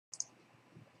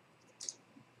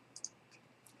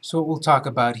So what we'll talk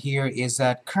about here is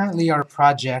that currently our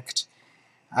project,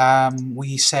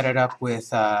 we set it up with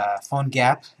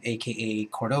PhoneGap, aka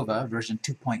Cordova, version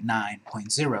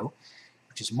 2.9.0,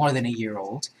 which is more than a year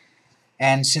old.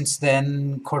 And since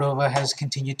then, Cordova has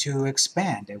continued to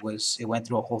expand. It went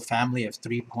through a whole family of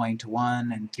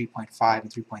 3.1 and 3.5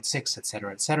 and 3.6,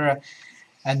 etc., etc.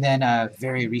 And then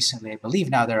very recently, I believe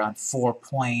now they're on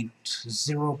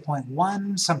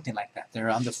 4.0.1, something like that. They're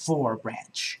on the 4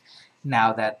 branch,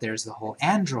 now that there's the whole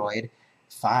Android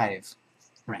 5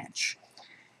 branch.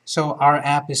 So our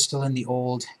app is still in the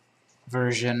old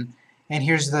version, and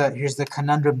here's the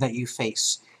conundrum that you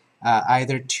face.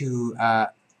 Either to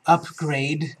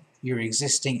upgrade your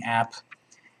existing app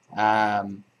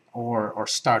or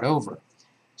start over.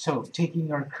 So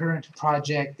taking our current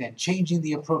project and changing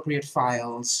the appropriate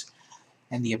files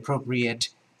and the appropriate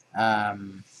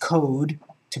code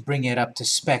to bring it up to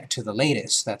spec to the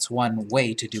latest. That's one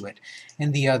way to do it.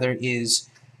 And the other is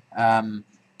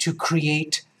to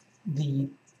create the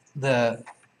 4.0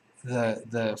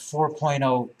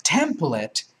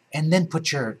 template and then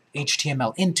put your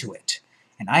HTML into it.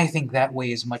 And I think that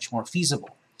way is much more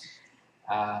feasible.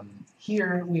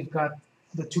 Here we've got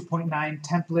the 2.9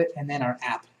 template and then our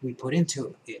app we put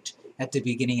into it at the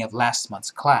beginning of last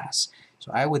month's class. So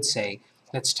I would say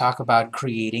let's talk about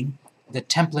creating the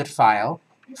template file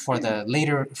for the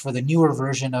newer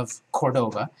version of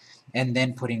Cordova and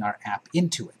then putting our app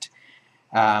into it.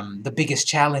 The biggest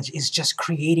challenge is just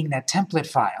creating that template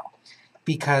file,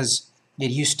 because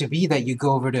it used to be that you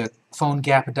go over to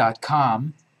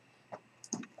phonegap.com,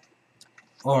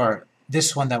 or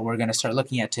this one that we're going to start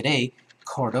looking at today,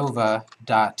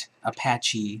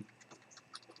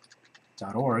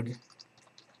 cordova.apache.org,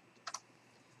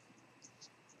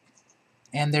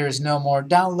 and there is no more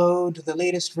download the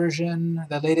latest version,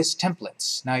 the latest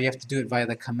templates. Now you have to do it via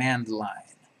the command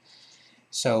line.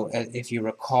 So if you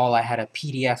recall, I had a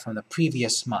PDF from the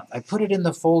previous month. I put it in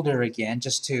the folder again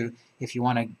just to, if you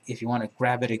want to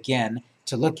grab it again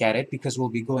to look at it, because we'll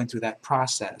be going through that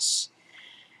process.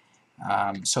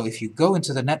 So if you go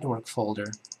into the network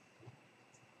folder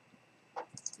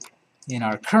in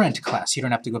our current class, you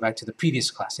don't have to go back to the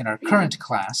previous class. In our current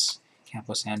class,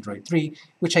 Campus Android 3,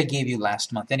 which I gave you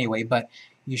last month anyway, but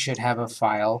you should have a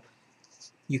file.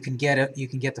 You can get it. You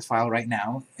can get the file right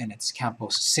now, and it's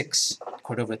Campus 6,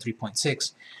 Cordova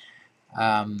 3.6.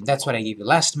 That's what I gave you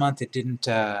last month. It didn't.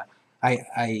 My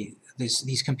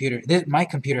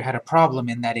computer had a problem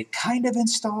in that it kind of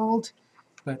installed,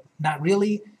 but not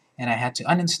really, and I had to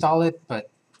uninstall it. But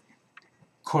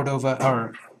Cordova,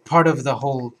 or part of the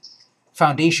whole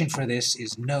foundation for this,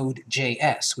 is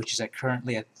Node.js, which is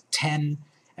currently at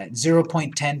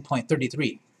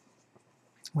 0.10.33.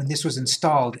 When this was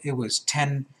installed, it was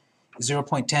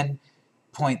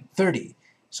 0.10.30.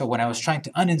 So when I was trying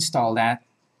to uninstall that,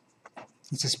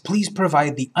 it says, please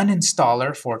provide the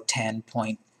uninstaller for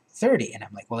 10.30. And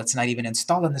I'm like, well, it's not even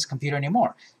installed on this computer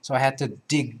anymore. So I had to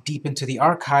dig deep into the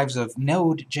archives of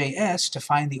Node.js to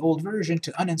find the old version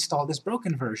to uninstall this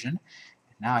broken version.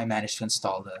 And now I managed to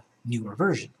install the newer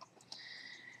version.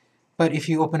 But if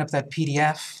you open up that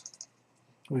PDF,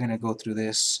 we're going to go through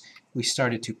this. We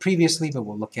started to previously, but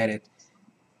we'll look at it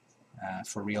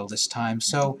for real this time.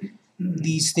 So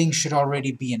these things should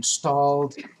already be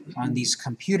installed on these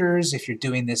computers. If you're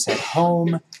doing this at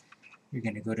home, you're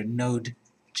going to go to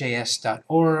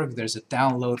nodejs.org. There's a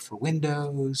download for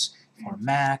Windows, for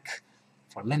Mac,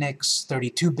 for Linux,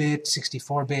 32-bit,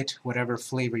 64-bit, whatever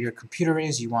flavor your computer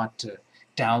is, you want to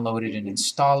download it and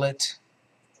install it.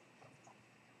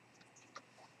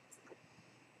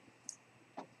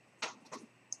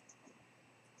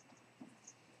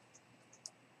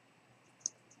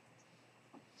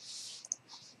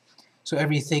 So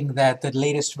everything that the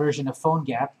latest version of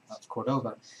PhoneGap, of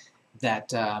Cordova,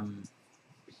 that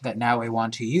now I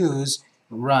want to use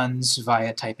runs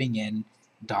via typing in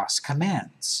DOS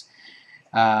commands.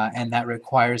 And that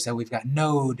requires that we've got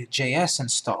Node.js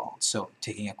installed. So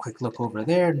taking a quick look over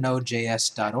there,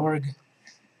 nodejs.org.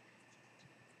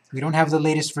 We don't have the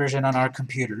latest version on our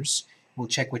computers. We'll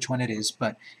check which one it is,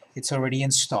 but it's already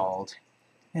installed.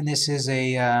 And this is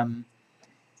a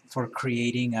for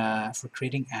creating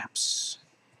apps.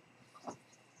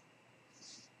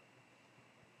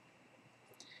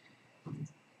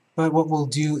 But what we'll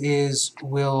do is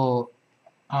we'll,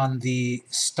 on the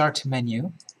Start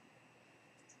menu,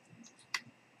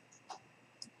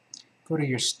 go to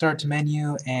your Start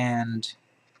menu and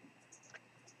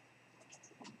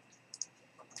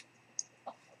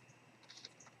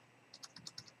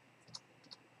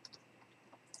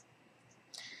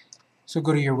so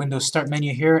go to your Windows Start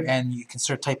menu here, and you can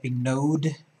start typing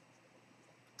Node.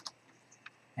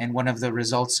 And one of the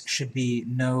results should be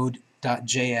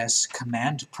node.js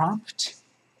command prompt.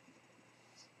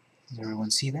 Does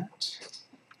everyone see that?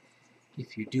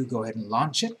 If you do, go ahead and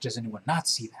launch it. Does anyone not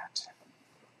see that?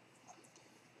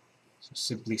 So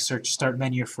simply search Start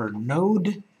menu for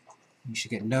Node. You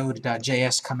should get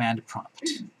node.js command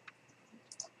prompt.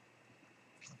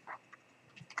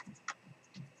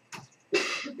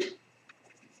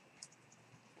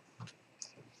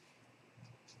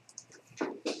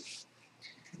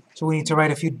 So we need to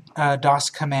write a few DOS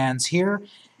commands here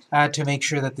to make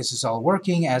sure that this is all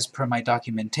working as per my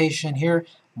documentation here.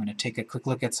 I'm going to take a quick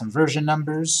look at some version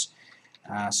numbers.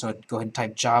 So go ahead and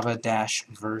type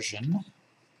java-version.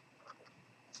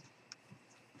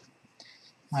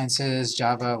 Mine says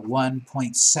Java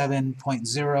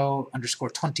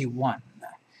 1.7.0_21.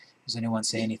 Does anyone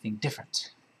say anything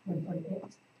different?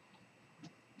 1.8?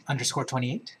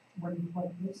 _28?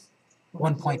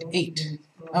 1.8.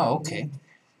 Oh, okay.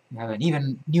 You have an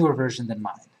even newer version than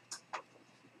mine.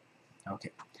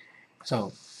 Okay.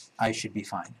 So I should be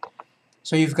fine.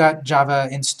 So you've got Java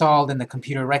installed and the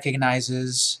computer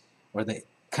recognizes, or the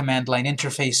command line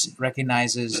interface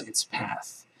recognizes its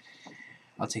path.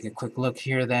 I'll take a quick look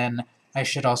here then. I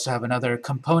should also have another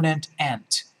component,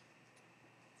 ant.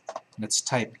 Let's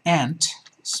type ant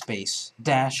space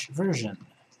dash version.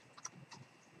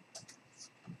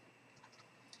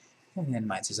 And then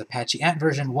mine says Apache ant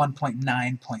version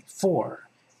 1.9.4.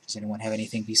 Does anyone have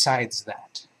anything besides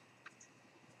that?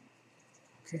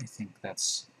 Okay, I think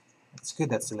that's good.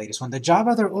 That's the latest one. The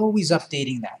Java, they're always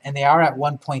updating that, and they are at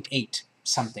 1.8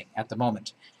 something at the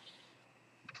moment.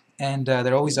 And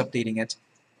they're always updating it.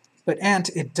 But ant,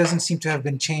 it doesn't seem to have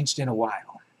been changed in a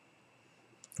while,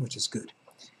 which is good.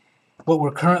 What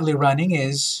we're currently running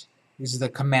is the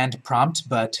command prompt,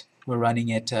 but we're running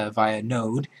it via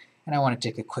Node. And I want to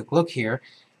take a quick look here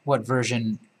what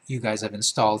version you guys have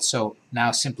installed. So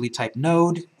now simply type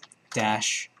node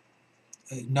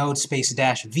space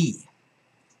dash v.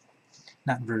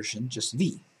 Not version, just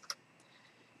v.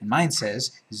 And mine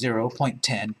says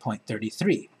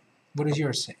 0.10.33. What does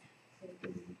yours say?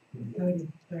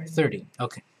 30.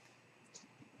 Okay.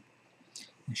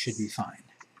 It should be fine.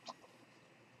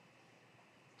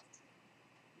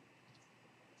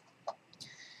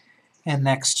 And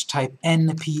next type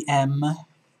npm,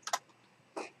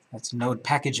 that's node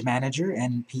package manager,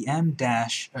 npm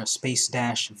space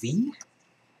dash v.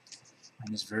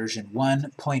 Mine is version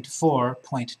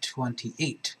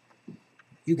 1.4.28.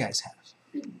 You guys have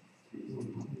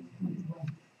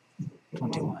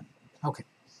 21. Okay.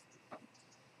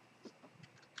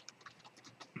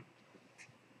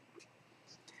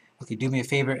 Okay, do me a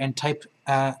favor and type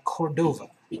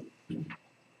Cordova.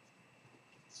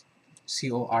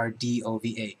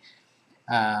 C-O-R-D-O-V-A.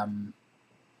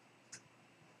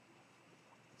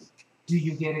 Do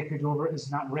you get it? Cordova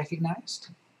is not recognized?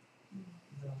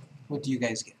 What do you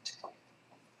guys get?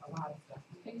 A lot of stuff.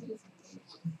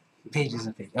 Pages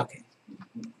and pages. Okay.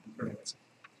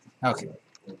 Okay.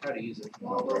 How to use it.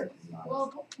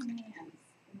 Well, put commands.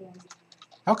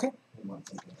 Okay.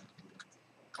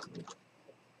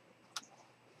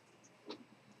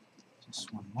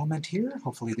 Just one moment here.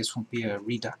 Hopefully this won't be a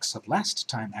redux of last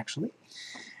time, actually.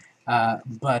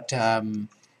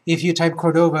 If you type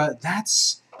Cordova,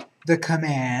 that's the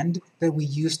command that we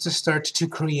use to start to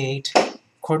create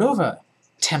Cordova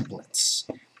templates.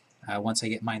 Once I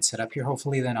get mine set up here,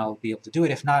 hopefully, then I'll be able to do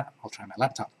it. If not, I'll try my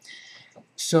laptop.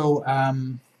 So, I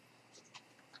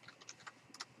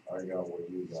got what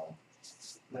you got.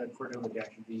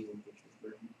 Cordova-V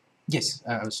version. yes,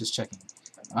 I was just checking.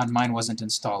 Mine wasn't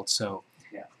installed, so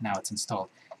yeah. Now it's installed.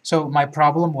 So my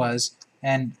problem was,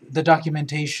 and the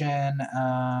documentation,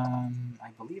 I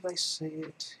believe I say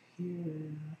it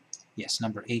here. Yes,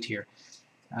 number 8 here.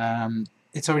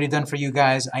 It's already done for you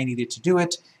guys. I needed to do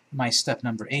it. My step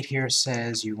number 8 here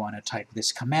says you want to type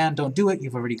this command. Don't do it.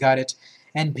 You've already got it.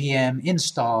 npm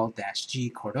install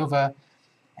 -g Cordova.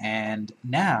 And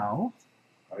now...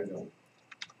 I don't.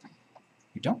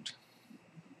 You don't?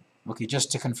 Okay,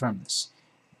 just to confirm this.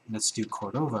 Let's do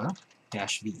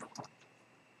Cordova-v.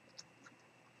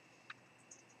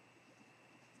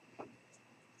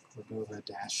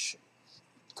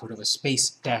 Cordova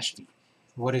space -v.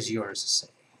 What does yours say?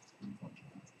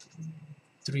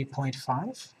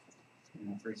 3.5?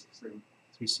 363.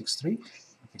 363?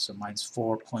 Okay, so mine's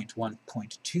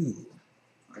 4.1.2.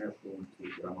 I have one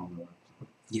too, but I'm on the laptop.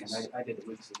 Yes. And I did it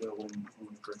weeks ago when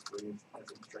we first were used as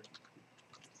instructed.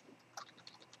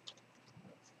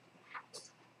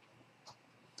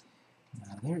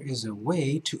 Now there is a way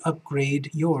to upgrade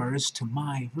yours to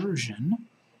my version,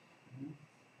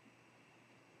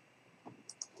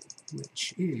 which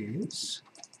is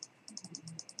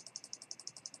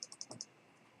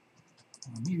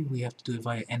maybe we have to do it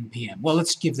via npm. Well,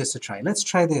 let's give this a try. Let's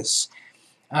try this.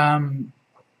 Okay,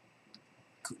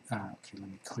 let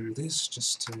me clear this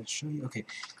just to show you. Okay,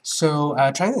 so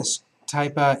try this.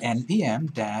 Type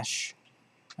npm dash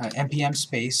npm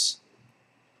space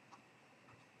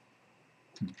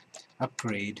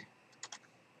upgrade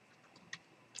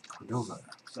Cordova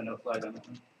So no flag on that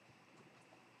one.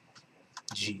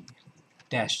 g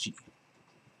dash g.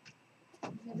 The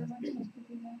other one is to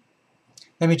do that.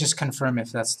 Let me just confirm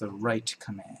if that's the right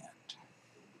command.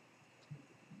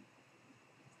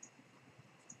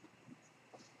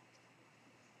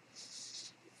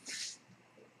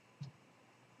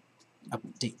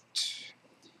 Update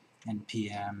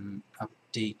npm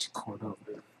update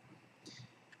Cordova.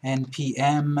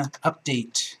 npm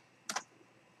update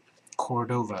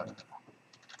Cordova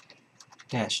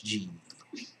dash g.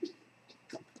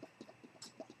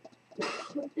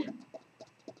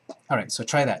 All right, so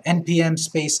try that. npm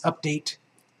space update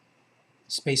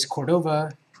space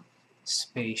Cordova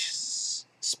space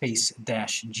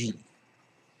dash g.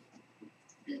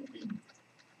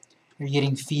 Are you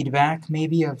getting feedback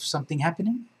maybe of something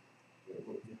happening?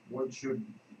 What's your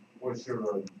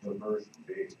the version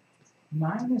be?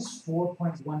 Mine is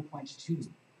 4.1.2.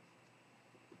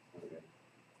 Okay.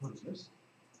 What is this?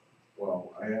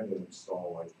 Well, I had to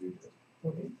install like you did,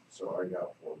 Okay. so I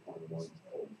got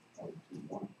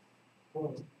 4.1.21.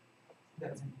 Well,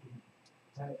 that's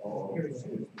npm. Oh, Here we go.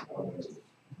 excuse me. Oh, there it is.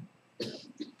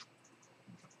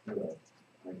 You're right.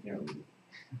 I can't read.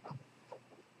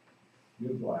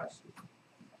 New glasses.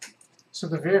 So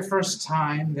the very first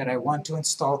time that I want to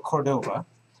install Cordova,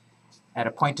 at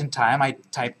a point in time, I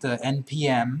typed the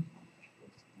npm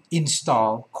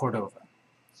install Cordova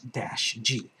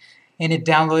 -g. And it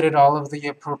downloaded all of the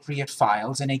appropriate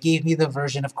files, and it gave me the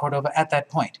version of Cordova at that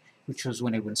point, which was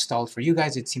when it was installed for you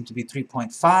guys. It seemed to be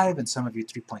 3.5, and some of you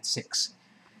 3.6.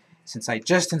 Since I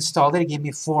just installed it, it gave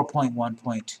me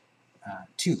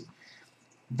 4.1.2.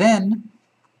 Then,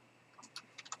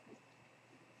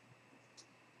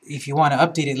 if you want to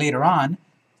update it later on,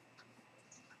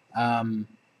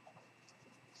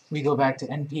 we go back to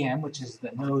npm, which is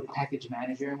the node package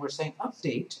manager, and we're saying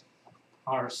update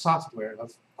our software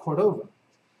of Cordova.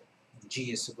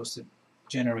 G is supposed to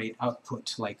generate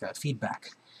output like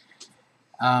feedback.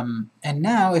 And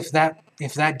now, if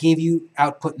that gave you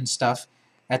output and stuff,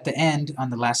 at the end on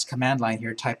the last command line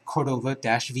here, type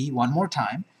Cordova-v one more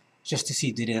time, just to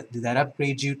see did that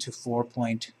upgrade you to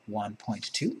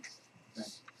 4.1.2.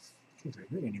 Okay, very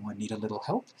good. Anyone need a little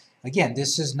help? Again,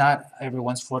 this is not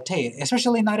everyone's forte,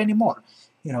 especially not anymore.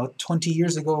 You know, 20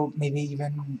 years ago, maybe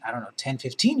even, I don't know, 10,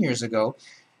 15 years ago,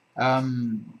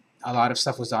 a lot of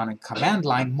stuff was on a command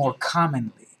line more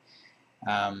commonly.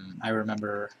 I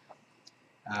remember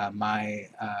my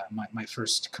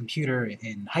first computer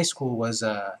in high school was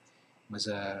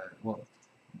well,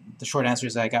 the short answer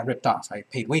is I got ripped off. I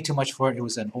paid way too much for it. It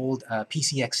was an old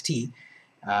PCXT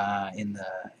in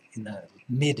the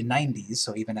mid 90s,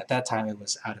 so even at that time it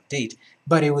was out of date.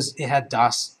 But it had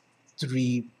DOS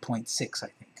 3.6, I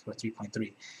think, or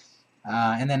 3.3.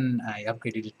 And then I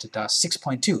upgraded it to DOS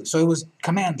 6.2, so it was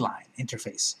command line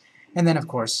interface. And then, of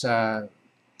course,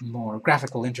 more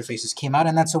graphical interfaces came out,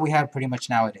 and that's what we have pretty much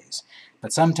nowadays.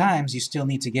 But sometimes you still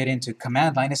need to get into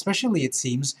command line, especially, it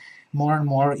seems, more and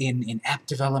more in app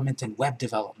development and web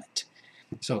development.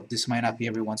 So this might not be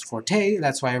everyone's forte,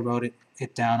 that's why I wrote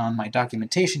it down on my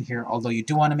documentation here, although you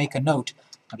do want to make a note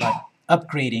about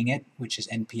upgrading it, which is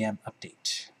npm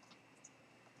update.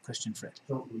 Question, Fred?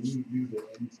 So when you do the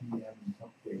npm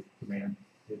update command,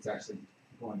 it's actually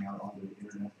going out onto the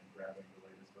internet and grabbing the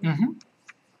latest version?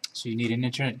 So you need an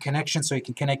internet connection so you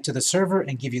can connect to the server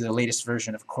and give you the latest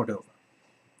version of Cordova.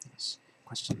 Yes.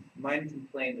 Question? Mine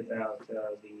complained about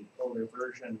the older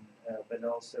version, but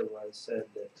also said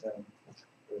that there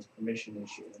was permission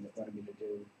issue and it wanted me to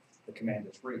do the command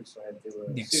as root, so I had to do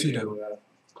a Yeah, sudo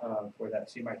for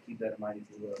that. So you might keep that in mind if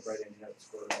you write any notes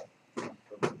for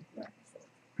Mac.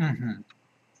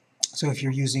 So if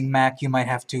you're using Mac, you might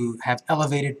have to have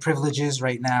elevated privileges.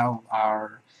 Right now,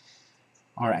 our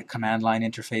command line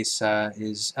interface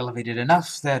is elevated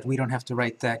enough that we don't have to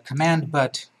write that command,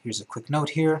 but here's a quick note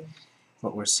here.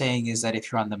 What we're saying is that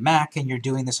if you're on the Mac and you're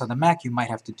doing this on the Mac, you might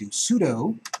have to do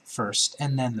sudo first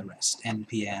and then the rest.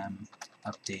 npm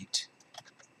update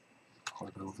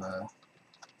Cordova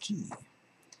G.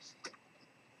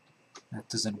 That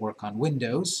doesn't work on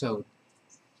Windows, so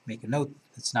make a note,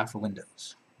 it's not for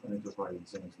Windows. And it just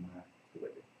writes in its Mac.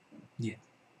 Yeah.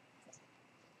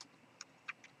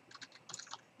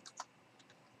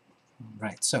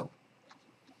 Right, so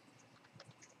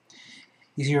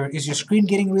is your screen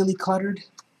getting really cluttered?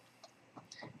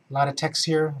 A lot of text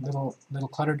here, a little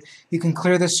cluttered. You can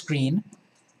clear the screen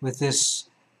with this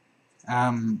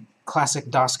classic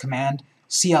DOS command,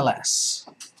 CLS.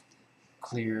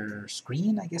 Clear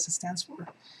screen, I guess it stands for.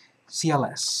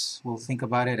 CLS. We'll think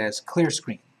about it as clear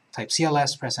screen. Type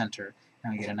CLS, press enter,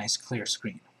 and we get a nice clear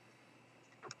screen.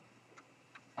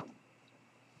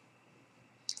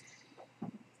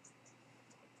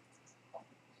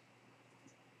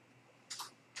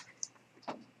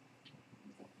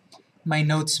 My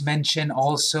notes mention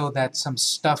also that some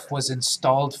stuff was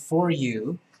installed for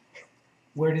you.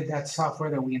 Where did that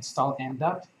software that we installed end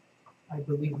up? I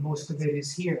believe most of it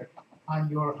is here. On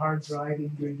your hard drive in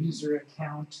your user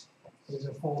account, there's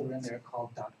a folder in there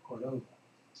called .cordova.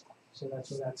 So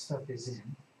that's where that stuff is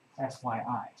in,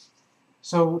 FYI.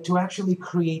 So to actually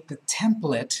create the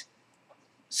template,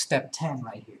 step 10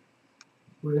 right here.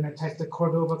 We're going to type the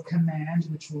Cordova command,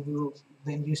 which we will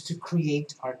then use to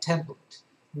create our template.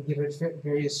 We give it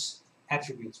various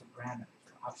attributes or parameters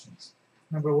or options.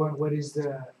 Number one, what is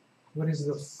the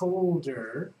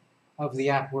folder of the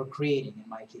app we're creating? In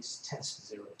my case,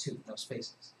 test02, no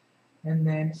spaces. And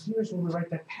then here's where we write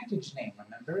that package name,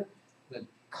 remember? The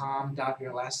com dot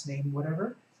your last name,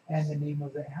 whatever, and the name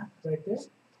of the app right there.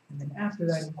 And then after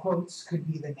that, in quotes, could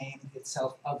be the name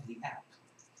itself of the app.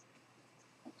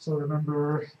 So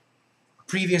remember,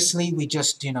 previously we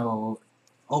just,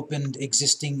 opened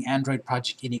existing Android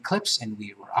project in Eclipse and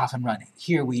we were off and running.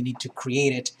 Here we need to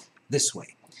create it this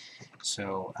way.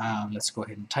 So let's go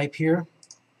ahead and type here.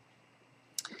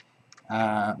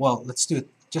 Well, let's do it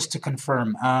just to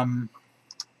confirm.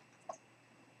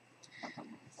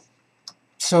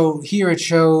 So here it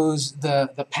shows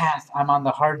the path. I'm on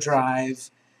the hard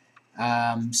drive,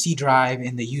 C drive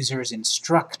in the user's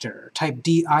instructor. Type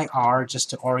dir just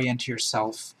to orient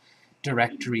yourself.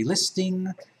 Directory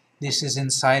listing. This is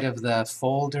inside of the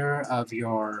folder of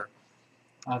your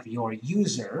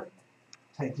user.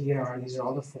 Type dir, these are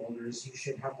all the folders. You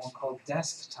should have one called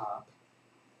desktop.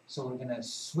 So we're going to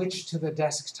switch to the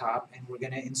desktop and we're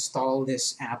going to install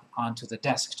this app onto the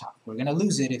desktop. We're going to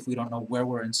lose it if we don't know where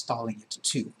we're installing it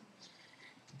to.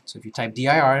 So if you type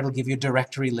dir, it'll give you a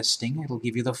directory listing. It'll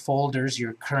give you the folders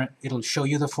it'll show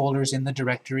you the folders in the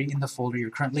directory in the folder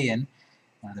you're currently in.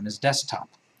 One of them is desktop.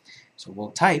 So we'll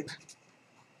type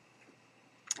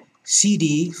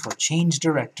cd for change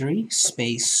directory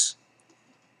space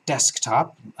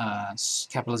desktop.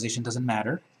 Capitalization doesn't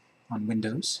matter on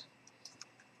Windows.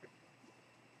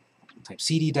 Type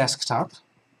cd desktop,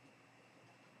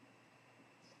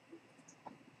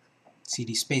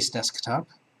 cd space desktop,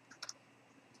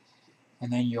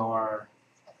 and then your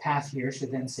path here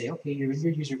should then say, okay, you're in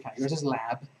your user account. Yours is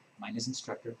lab, mine is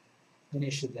instructor. Then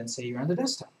it should then say you're on the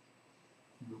desktop.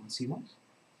 Everyone see that?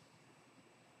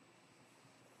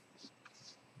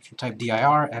 If you type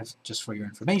dir, just for your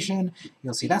information,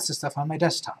 you'll see that's the stuff on my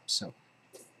desktop. So,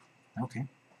 okay.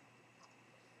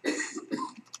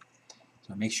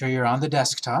 So make sure you're on the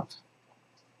desktop.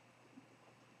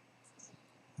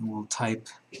 And we'll type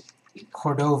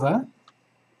Cordova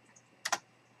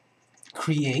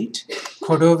create,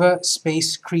 Cordova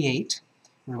space create.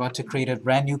 We're about to create a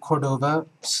brand new Cordova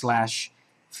 /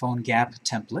 PhoneGap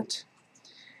template.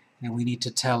 And we need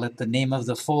to tell it the name of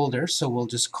the folder, so we'll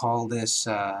just call this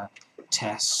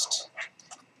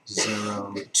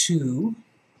test02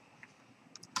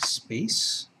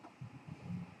 space.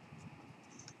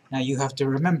 Now you have to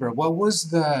remember, what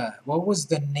was the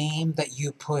name that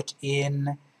you put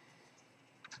in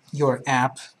your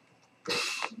app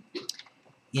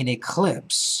in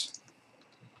Eclipse?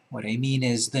 What I mean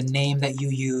is the name that you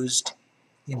used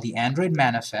in the Android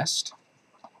manifest.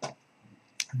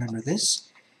 Remember this?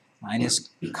 Mine is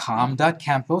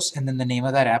com.campos, and then the name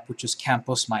of that app, which is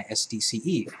Campos My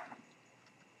SDCE.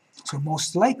 So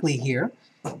most likely here,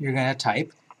 you're going to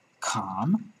type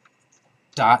com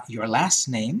dot your last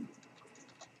name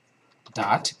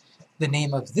dot the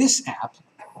name of this app,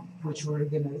 which we're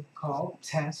going to call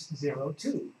test02,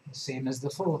 the same as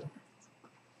the folder.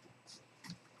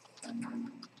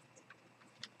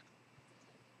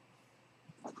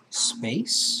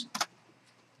 Space,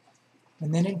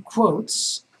 and then in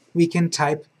quotes we can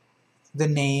type the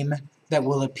name that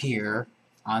will appear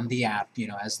on the app,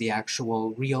 as the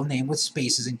actual real name with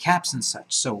spaces and caps and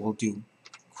such. So we'll do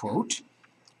quote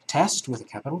test with a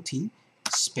capital T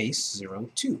space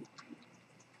 02.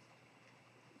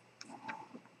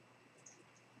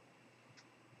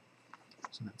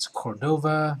 So that's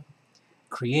Cordova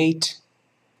create,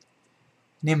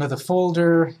 name of the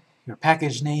folder, your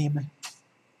package name,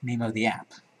 name of the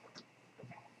app.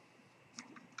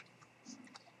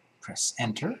 Press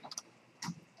enter.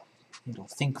 It'll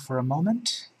think for a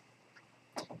moment.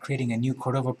 creating a new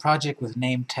Cordova project with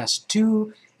name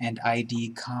test2 and ID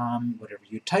com, whatever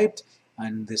you typed,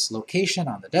 on this location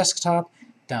on the desktop,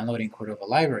 downloading Cordova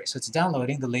library. So it's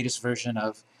downloading the latest version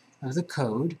of the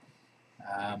code,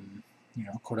 you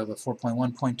know, Cordova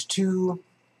 4.1.2.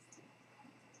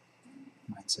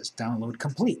 Mine says download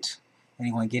complete.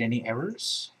 Anyone get any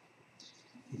errors?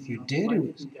 If you did, Why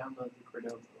it, didn't you download the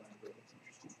Cordova library? That's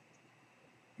interesting.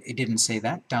 it didn't say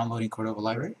that, downloading Cordova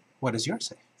library. What does yours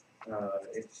say?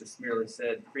 It just merely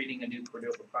said creating a new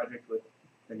Cordova project with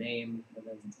the name and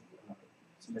then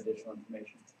some additional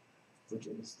information, which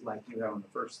is like you have on the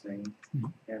first thing.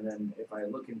 Mhm. And then if I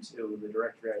look into the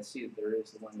directory, I see that there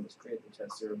is the one that was created, the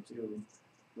test02,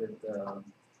 with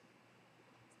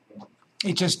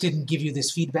It just didn't give you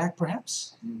this feedback,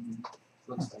 perhaps?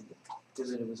 looks like it,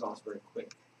 because it was also very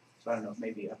quick. So I don't know if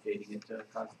maybe updating it to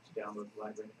cause it to download the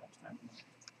library at that time.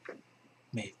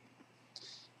 Maybe.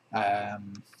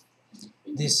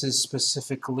 This is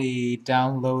specifically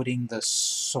downloading the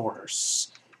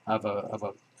source of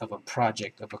a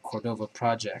project, of a Cordova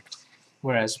project,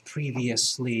 whereas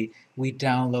previously we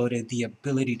downloaded the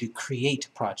ability to create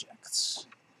projects.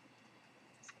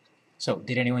 So,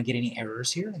 did anyone get any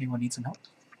errors here? Anyone need some help?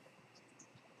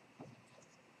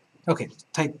 Okay,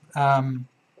 type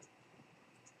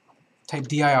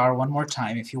dir one more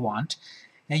time if you want,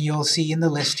 and you'll see in the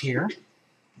list here,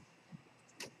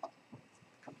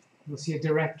 you'll see a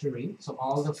directory. So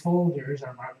all the folders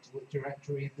are marked with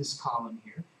directory in this column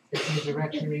here. It's a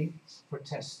directory for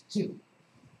test2.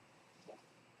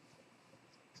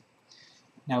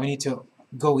 Now we need to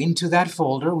go into that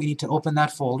folder. We need to open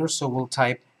that folder, so we'll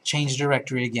type change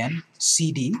directory again,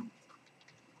 cd.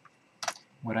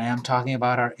 What I am talking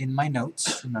about are in my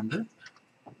notes, remember?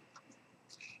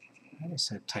 I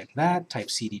said type that, type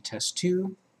cd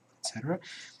test2, etc.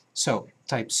 So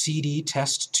type cd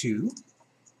test2,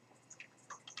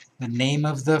 the name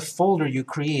of the folder you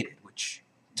created, which,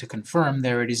 to confirm,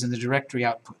 there it is in the directory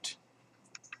output,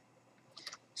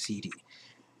 cd.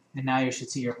 And now you should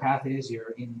see your path is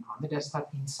you're on the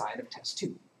desktop inside of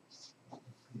test2.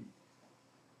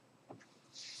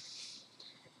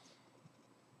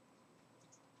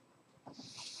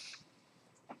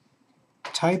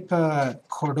 Type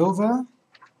Cordova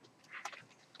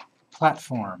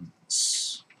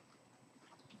platforms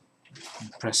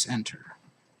and press enter.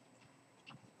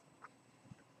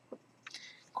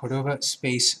 Cordova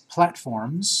space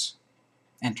platforms,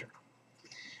 enter.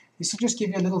 This will just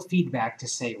give you a little feedback to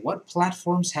say what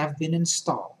platforms have been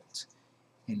installed.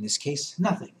 In this case,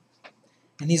 nothing.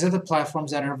 And these are the platforms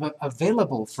that are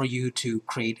available for you to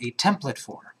create a template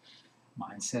for.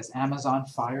 Mine says Amazon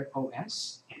Fire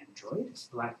OS, Android,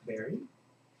 BlackBerry,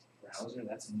 browser,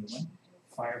 that's a new one,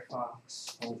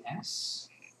 Firefox OS,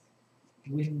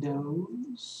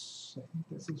 Windows, I think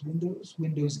this is Windows,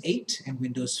 Windows 8 and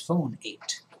Windows Phone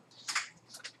 8.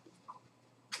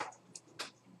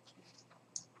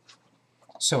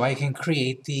 So I can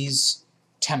create these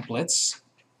templates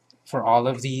for all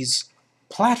of these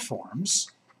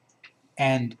platforms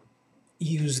and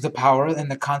use the power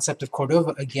and the concept of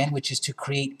Cordova again, which is to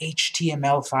create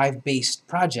HTML5 based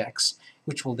projects,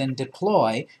 which will then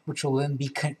deploy, which will then be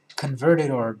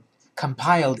converted or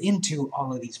compiled into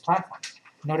all of these platforms.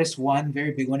 Notice one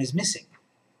very big one is missing.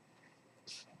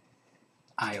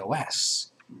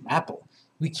 iOS, Apple.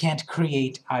 We can't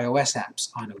create iOS apps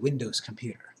on a Windows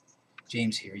computer.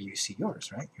 James, here you see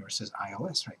yours, right? Yours says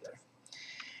iOS right there.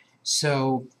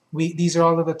 So these are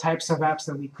all of the types of apps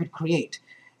that we could create.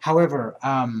 However,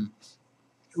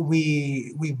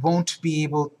 we won't be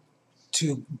able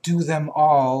to do them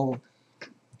all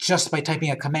just by typing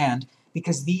a command,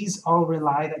 because these all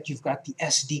rely that you've got the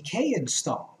SDK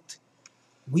installed.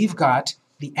 We've got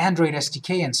the Android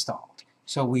SDK installed,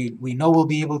 so we know we'll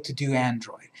be able to do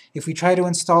Android. If we try to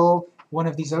install one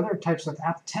of these other types of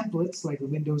app templates, like a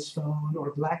Windows Phone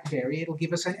or BlackBerry, it'll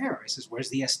give us an error. It says, where's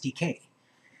the SDK?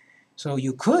 So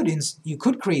you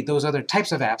could create those other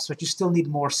types of apps, but you still need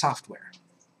more software.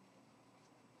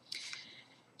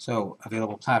 So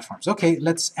available platforms. Okay,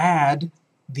 let's add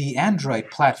the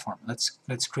Android platform.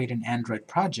 Let's create an Android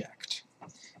project.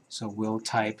 So we'll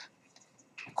type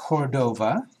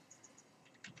Cordova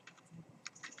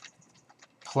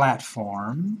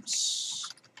platforms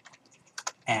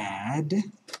add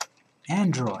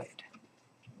Android.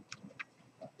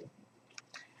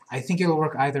 I think it'll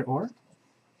work either or.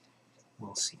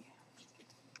 We'll see.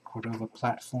 Cordova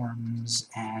platforms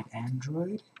add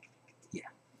Android. Yeah.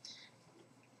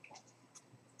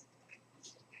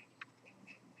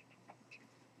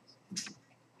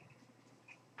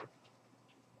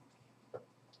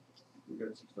 We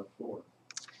got some stuff for.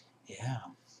 Yeah.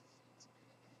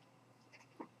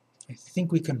 I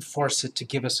think we can force it to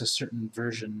give us a certain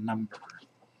version number.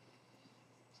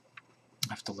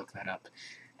 I have to look that up.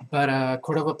 But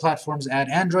Cordova platforms add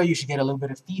Android. You should get a little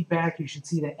bit of feedback. You should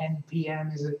see that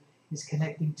NPM is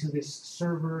connecting to this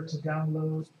server to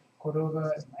download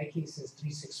Cordova. In my case, is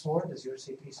 364. Does yours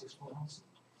say 364 also?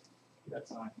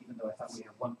 That's on, even though I thought we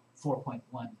have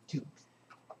 4.12.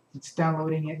 It's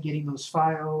downloading it, getting those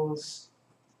files,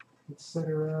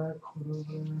 etc.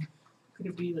 Cordova. Could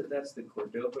it be that that's the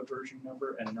Cordova version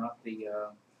number and not the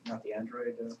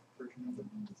Android version number?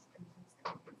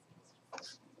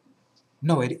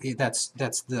 No, that's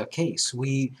the case.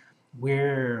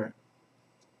 We're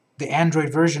the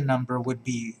Android version number would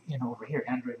be, you know, over here,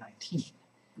 Android 19.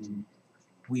 Mm.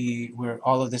 Where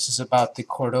all of this is about the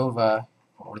Cordova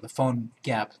or the phone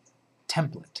gap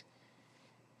template.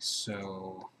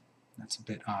 So that's a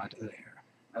bit odd there.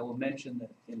 I will mention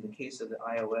that in the case of the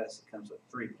iOS, it comes with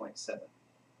 3.7.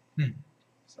 Hmm.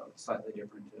 So it's slightly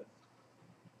different.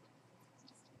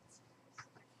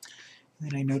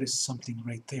 Then I noticed something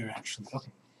right there, actually.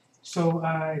 Okay. So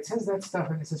it says that stuff,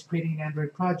 and it says creating an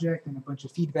Android project and a bunch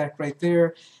of feedback right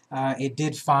there. It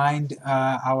did find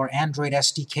our Android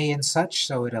SDK and such,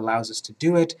 so it allows us to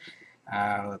do it.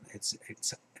 It's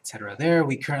etc. there.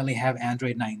 We currently have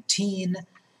Android 19,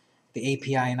 the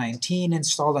API 19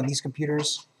 installed on these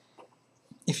computers.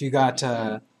 If you got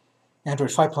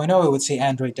Android 5.0, it would say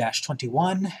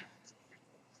Android-21.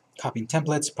 Copying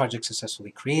templates, project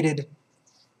successfully created.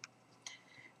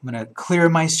 I'm going to clear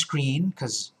my screen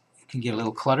because it can get a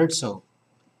little cluttered, so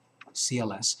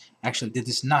CLS. Actually, did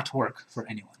this not work for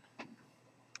anyone?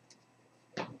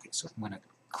 Okay, so I'm going to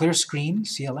clear screen,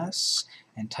 CLS,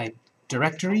 and type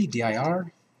directory,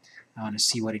 dir. I want to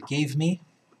see what it gave me.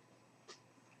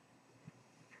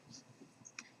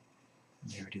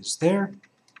 There it is there.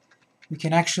 We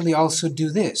can actually also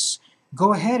do this.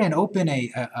 Go ahead and open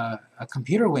a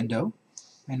computer window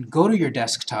and go to your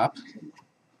desktop.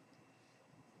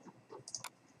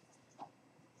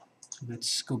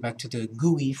 Let's go back to the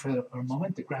GUI for a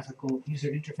moment, the graphical user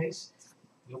interface.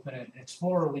 You open an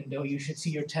Explorer window, you should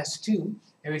see your test 2.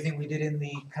 Everything we did in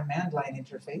the command line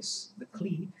interface, the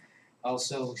CLI,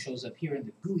 also shows up here in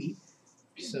the GUI.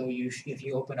 So if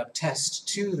you open up test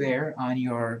 2 there on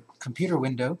your computer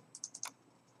window,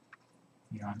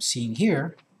 you know, I'm seeing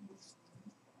here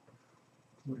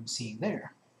what I'm seeing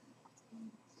there.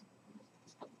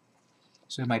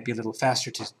 So it might be a little faster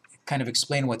to kind of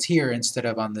explain what's here instead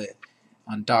of on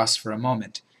DOS for a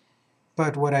moment.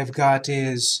 But what I've got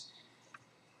is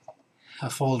a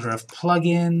folder of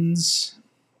plugins,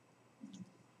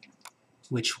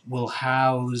 which will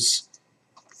house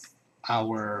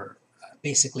our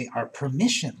basically our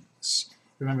permissions.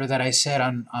 Remember that I said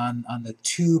on the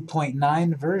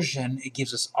 2.9 version, it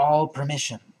gives us all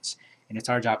permissions, and it's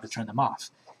our job to turn them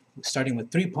off. Starting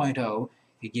with 3.0,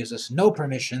 it gives us no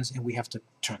permissions, and we have to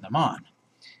turn them on.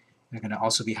 They're going to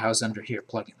also be housed under here,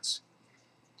 plugins.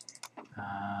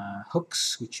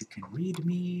 Hooks, which you can read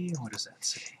me. What does that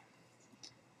say?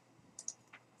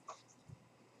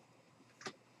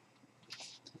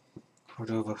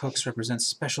 Cordova hooks represent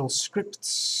special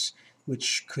scripts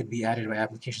which could be added by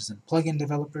applications and plugin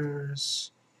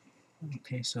developers.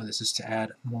 Okay, so this is to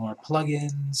add more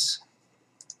plugins.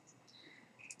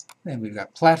 Then we've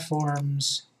got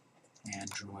platforms,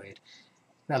 Android.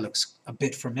 That looks a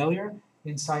bit familiar.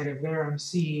 Inside of there, I'm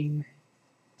seeing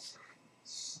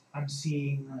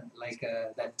like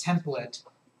that template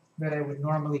that I would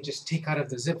normally just take out of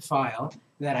the zip file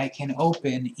that I can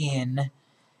open in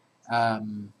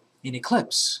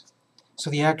Eclipse. So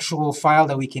the actual file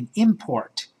that we can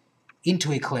import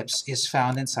into Eclipse is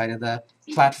found inside of the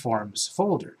platforms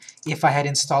folder. If I had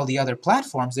installed the other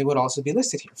platforms, they would also be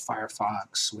listed here.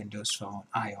 Firefox, Windows Phone,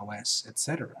 iOS,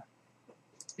 etc.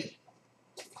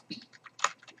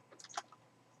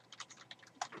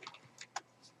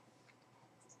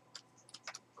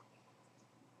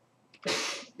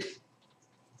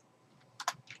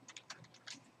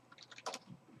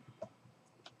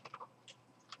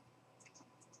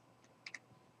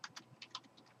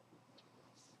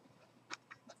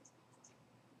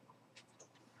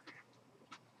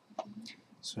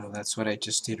 So that's what I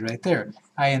just did right there.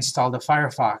 I installed a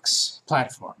Firefox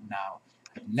platform. Now,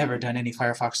 I've never done any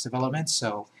Firefox development,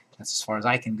 so that's as far as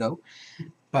I can go.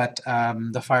 But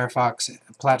the Firefox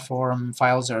platform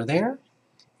files are there.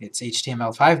 It's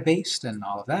HTML5 based and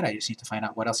all of that. I just need to find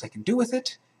out what else I can do with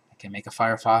it. I can make a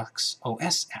Firefox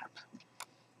OS app.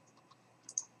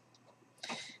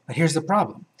 But here's the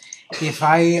problem. If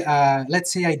I,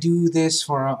 let's say I do this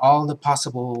for all the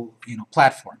possible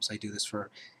platforms. I do this for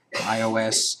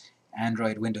iOS,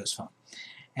 Android, Windows Phone.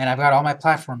 and I've got all my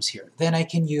platforms here. Then I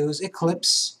can use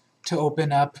Eclipse to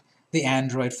open up the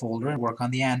Android folder and work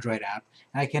on the Android app.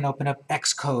 I can open up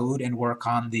Xcode and work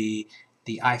on the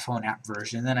iPhone app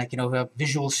version. Then I can open up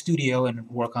Visual Studio and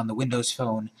work on the Windows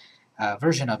Phone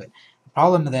version of it. The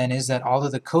problem then is that all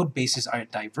of the code bases are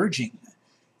diverging.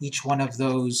 Each one of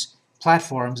those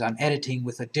platforms I'm editing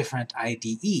with a different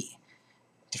IDE,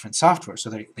 different software, so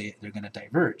they're going to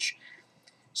diverge.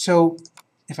 So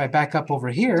if I back up over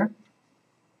here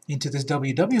into this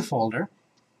WW folder,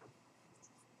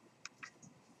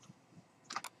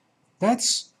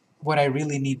 that's what I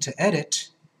really need to edit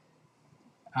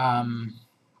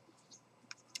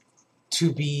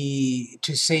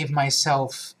to save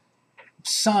myself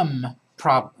some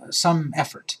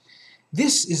effort.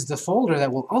 This is the folder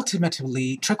that will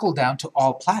ultimately trickle down to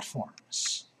all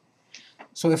platforms.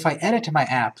 So if I edit my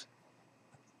app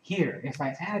here, if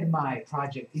I add my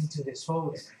project into this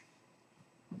folder,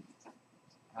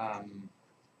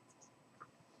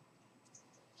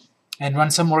 and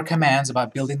run some more commands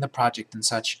about building the project and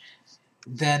such,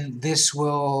 then this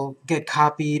will get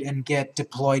copied and get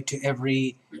deployed to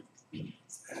every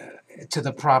to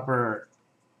the proper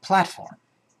platform.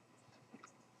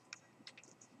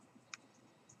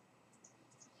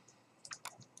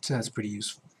 So that's pretty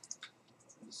useful.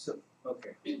 So,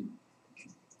 okay.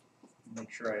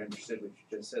 Make sure I understood what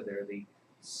you just said there. The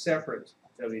separate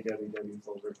www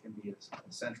folder can be a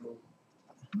central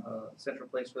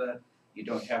place for that. You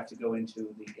don't have to go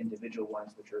into the individual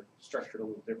ones, which are structured a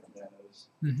little different than those.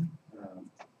 Mm-hmm.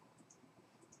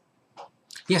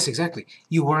 Yes, exactly.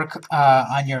 You work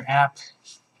on your app.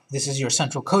 This is your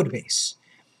central code base.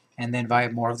 And then via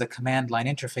more of the command line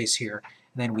interface here,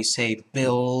 then we say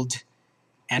build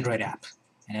Android app.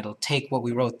 And it'll take what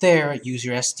we wrote there, use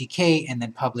your SDK, and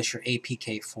then publish your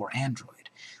APK for Android.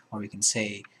 Or we can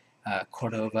say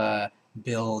Cordova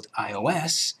build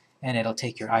iOS, and it'll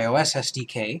take your iOS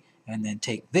SDK, and then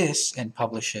take this and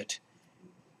publish it.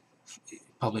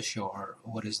 Publish your,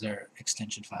 what is their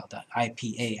extension file?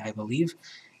 .ipa, I believe.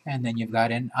 And then you've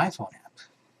got an iPhone app.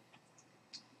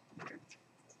 Okay.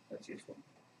 That's useful.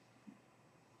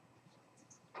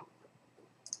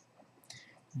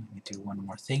 Let me do one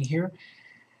more thing here.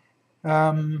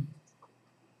 Does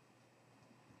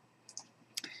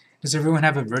everyone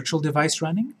have a virtual device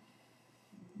running?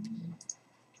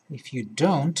 If you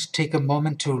don't, take a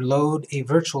moment to load a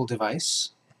virtual device.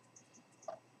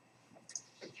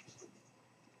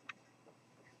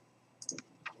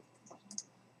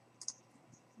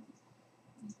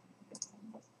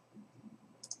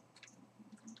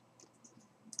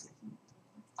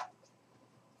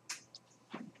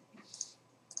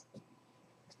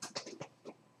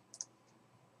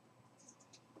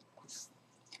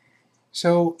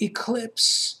 So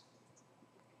Eclipse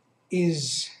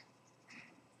is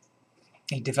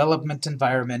a development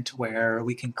environment where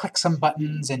we can click some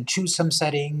buttons and choose some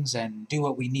settings and do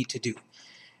what we need to do.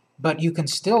 But you can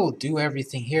still do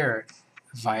everything here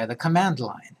via the command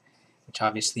line, which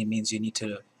obviously means you need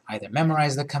to either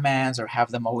memorize the commands or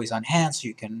have them always on hand so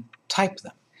you can type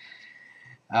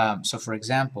them. So for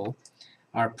example,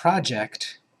 our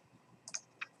project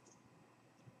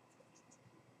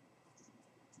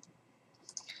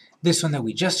this one that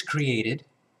we just created,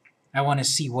 I want to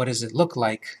see what does it look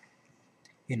like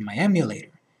in my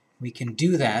emulator. We can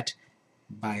do that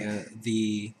by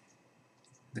the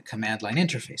command line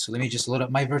interface. So let me just load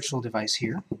up my virtual device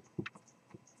here,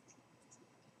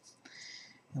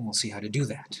 and we'll see how to do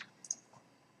that.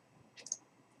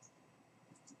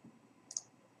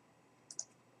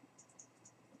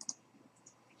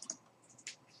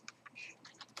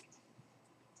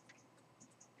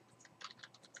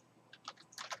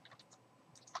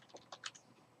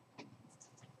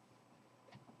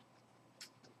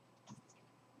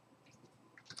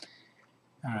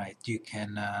 All right, you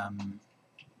can,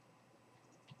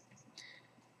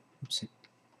 oops, it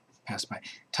passed by.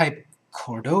 Type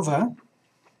Cordova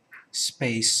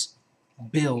space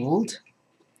build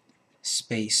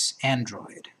space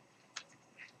Android.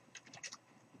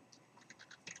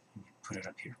 Put it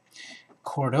up here.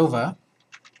 Cordova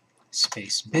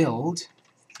space build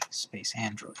space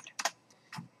Android.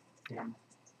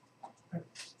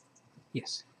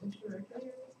 Yes.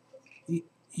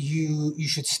 You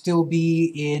should still be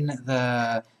in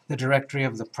the directory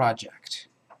of the project.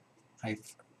 I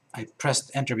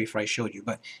pressed enter before I showed you,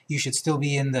 but you should still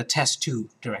be in the test2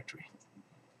 directory.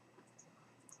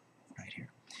 Right here.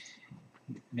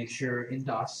 Make sure in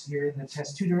DOS you're in the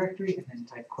test2 directory, and then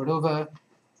type Cordova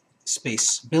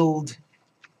space build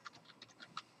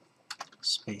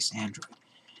space Android.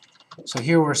 So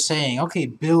here we're saying, okay,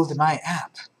 build my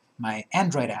app, my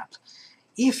Android app.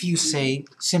 if you say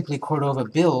simply Cordova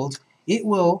build, it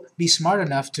will be smart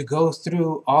enough to go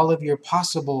through all of your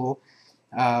possible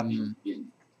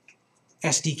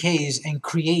SDKs and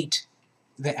create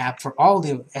the app for all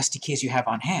the SDKs you have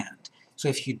on hand. So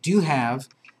if you do have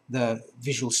the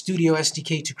Visual Studio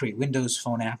SDK to create Windows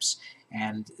Phone apps,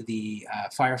 and the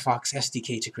Firefox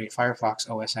SDK to create Firefox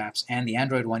OS apps, and the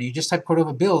Android one, you just type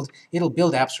Cordova build, it'll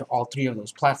build apps for all three of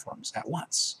those platforms at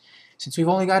once. Since we've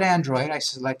only got Android, I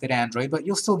selected Android, but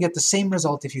you'll still get the same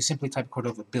result if you simply type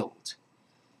Cordova build.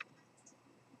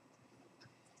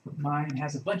 Mine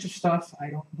has a bunch of stuff. I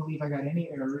don't believe I got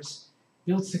any errors.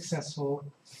 Build successful,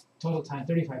 total time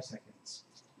 35 seconds.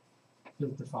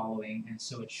 Built the following, and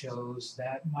so it shows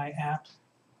that my app,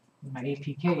 my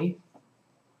APK,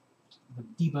 the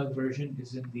debug version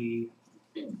is in the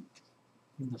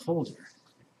folder.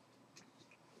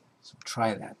 So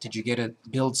try that. Did you get a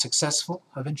build successful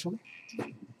eventually?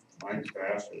 Mine's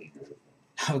faster.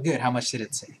 Oh good. How much did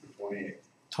it say? 28.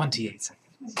 28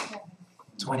 seconds.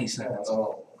 20 seconds.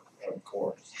 Oh, of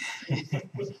course.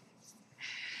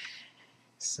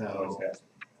 So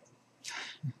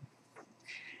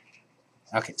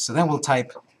okay, so then we'll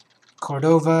type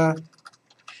Cordova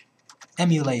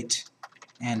emulate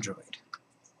Android.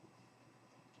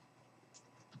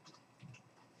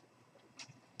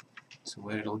 So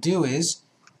what it'll do is,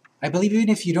 I believe even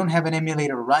if you don't have an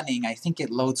emulator running, I think it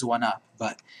loads one up,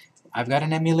 but I've got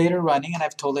an emulator running and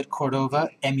I've told it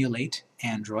Cordova emulate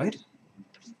Android.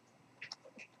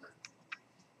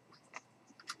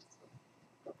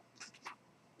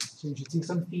 So you should see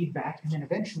some feedback, and then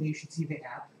eventually you should see the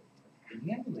app in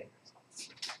the emulator.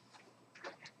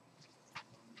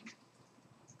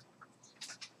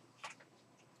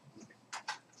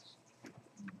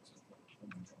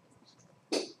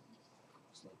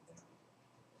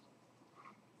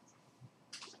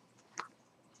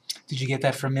 Did you get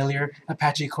that familiar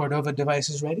Apache Cordova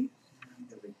devices ready?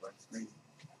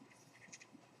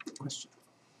 Question.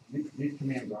 These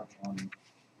commands aren't on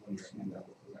when you're in that.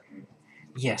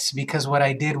 Yes, because what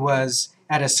I did was,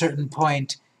 at a certain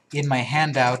point in my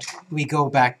handout, we go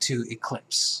back to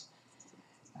Eclipse.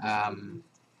 Right?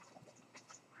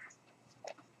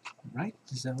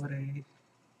 Is that what I...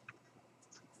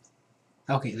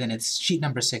 Okay, then it's sheet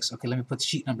number 6. Okay, let me put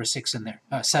sheet number 6 in there.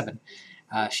 7.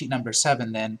 Sheet number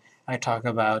 7, then I talk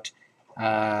about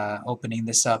opening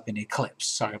this up in Eclipse.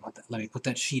 Sorry about that. Let me put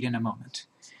that sheet in a moment.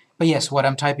 But yes, what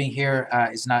I'm typing here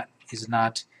is not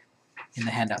in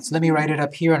the handouts. Let me write it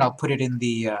up here, and I'll put it in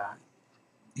the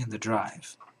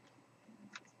drive.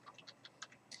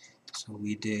 So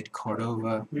we did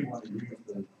Cordova. If we want to use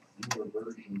the newer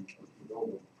version of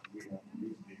Cordova, we have to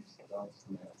use these dots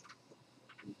and that.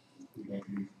 We don't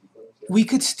use Eclipse. We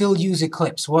could still use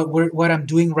Eclipse. What I'm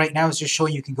doing right now is just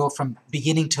showing you can go from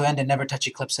beginning to end and never touch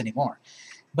Eclipse anymore.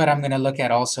 But I'm going to look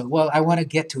at also, well, I want to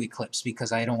get to Eclipse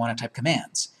because I don't want to type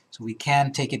commands. So we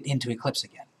can take it into Eclipse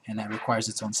again, and that requires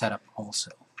its own setup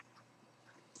also.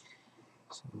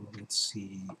 So let's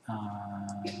see.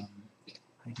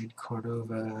 I did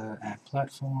Cordova app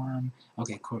platform.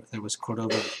 Okay, there was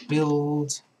Cordova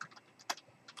build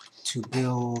to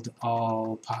build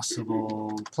all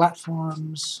possible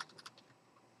platforms.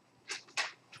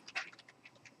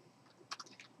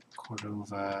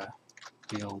 Cordova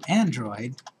build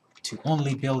Android to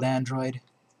only build Android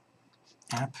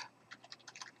app.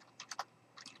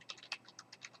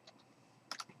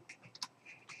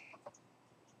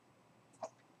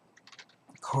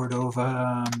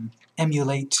 Cordova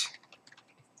emulate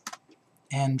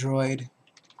Android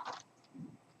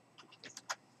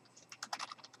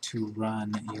to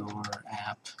run your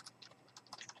app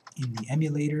in the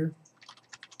emulator.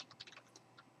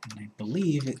 And I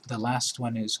believe the last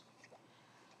one is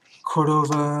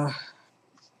Cordova,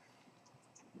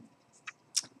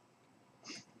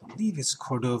 I believe it's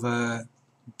Cordova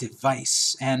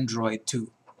device Android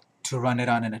to run it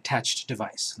on an attached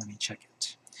device. Let me check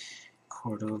it.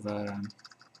 Cordova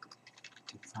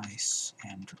device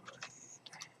Android.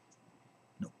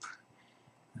 Nope.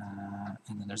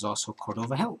 And then there's also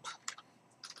Cordova help.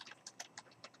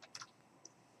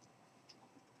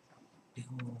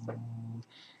 Build,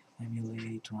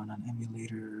 emulate, run on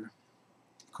emulator,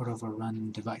 Cordova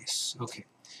run device. Okay.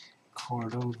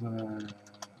 Cordova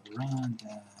run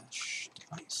dash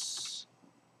device.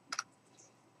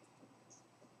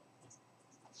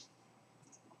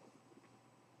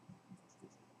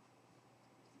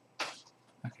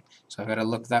 Okay, so I've got to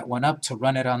look that one up to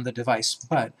run it on the device,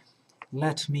 but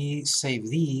let me save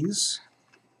these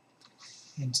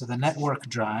into the network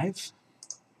drive.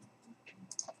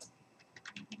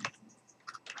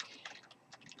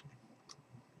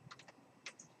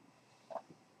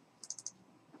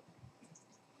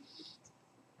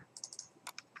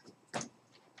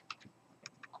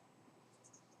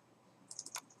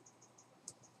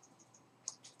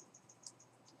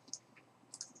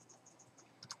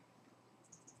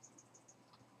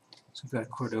 So we've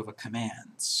got Cordova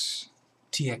commands,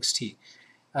 txt.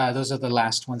 Those are the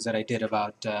last ones that I did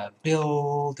about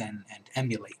build and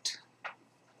emulate.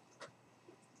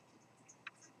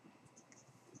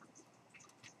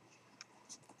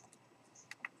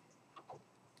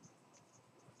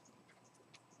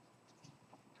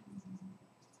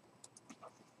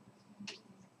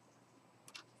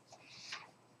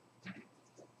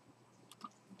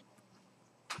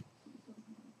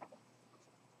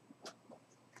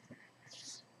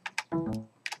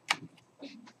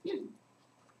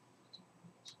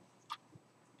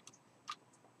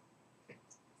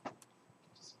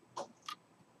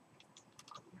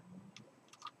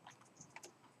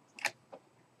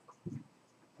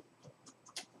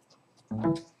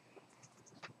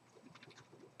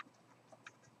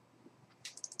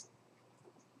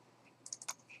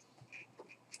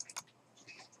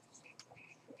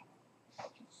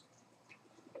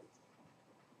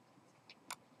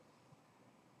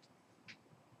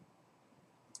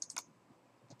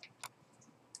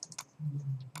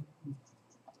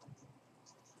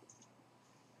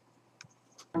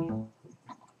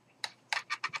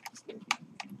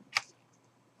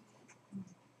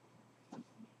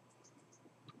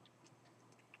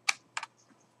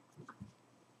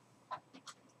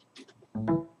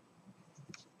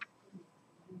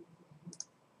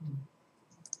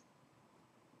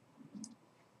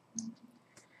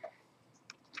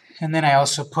 And then I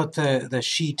also put the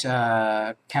sheet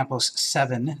Campos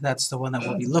 7, that's the one that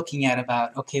we'll be looking at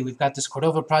about, okay, we've got this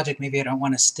Cordova project, maybe I don't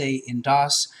want to stay in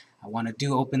DOS, I want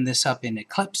to open this up in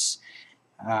Eclipse,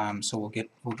 so we'll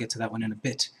get to that one in a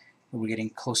bit. But we're getting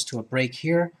close to a break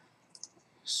here,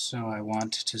 so I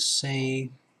want to say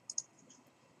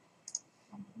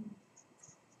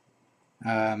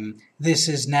this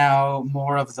is now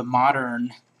more of the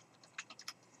modern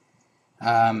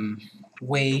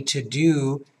way to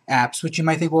do apps, which you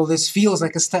might think, well, this feels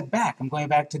like a step back. I'm going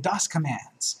back to DOS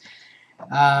commands.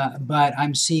 But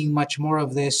I'm seeing much more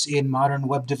of this in modern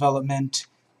web development,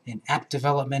 in app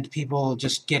development. People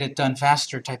just get it done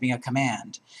faster typing a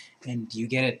command, and you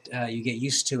get it, you get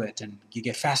used to it, and you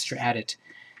get faster at it.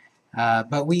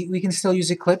 But we can still use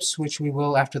Eclipse, which we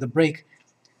will after the break.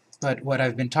 But what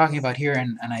I've been talking about here,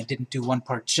 and I didn't do one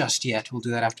part just yet, we'll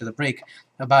do that after the break,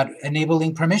 about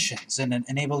enabling permissions and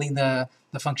enabling the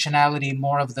functionality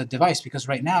more of the device, because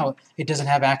right now it doesn't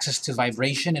have access to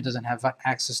vibration, it doesn't have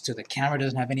access to the camera, it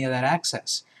doesn't have any of that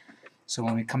access. So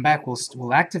when we come back,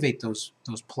 we'll activate those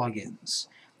plugins.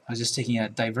 I was just taking a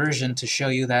diversion to show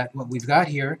you that what we've got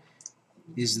here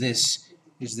is this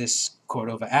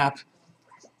Cordova app,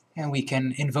 and we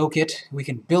can invoke it, we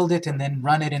can build it, and then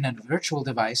run it in a virtual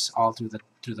device all through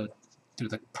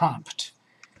the prompt.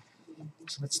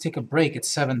 So let's take a break at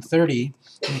 7:30.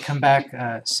 When we come back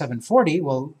 7:40,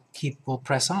 we'll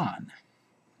press on.